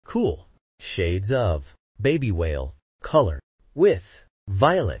Cool shades of baby whale color with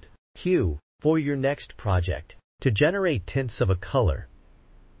violet hue for your next project. To generate tints of a color,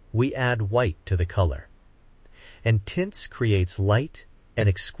 we add white to the color. And tints creates light and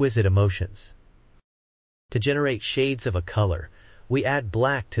exquisite emotions. To generate shades of a color, we add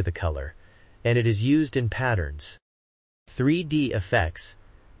black to the color, and it is used in patterns. 3D effects,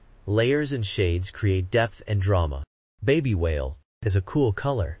 layers and shades create depth and drama. Baby whale is a cool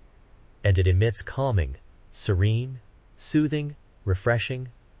color, and it emits calming, serene, soothing, refreshing,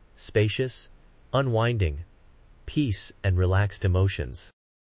 spacious, unwinding, peace and relaxed emotions.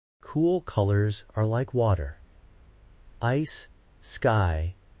 Cool colors are like water, ice,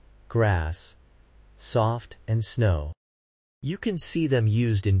 sky, grass, soft and snow. You can see them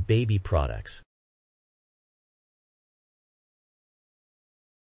used in baby products,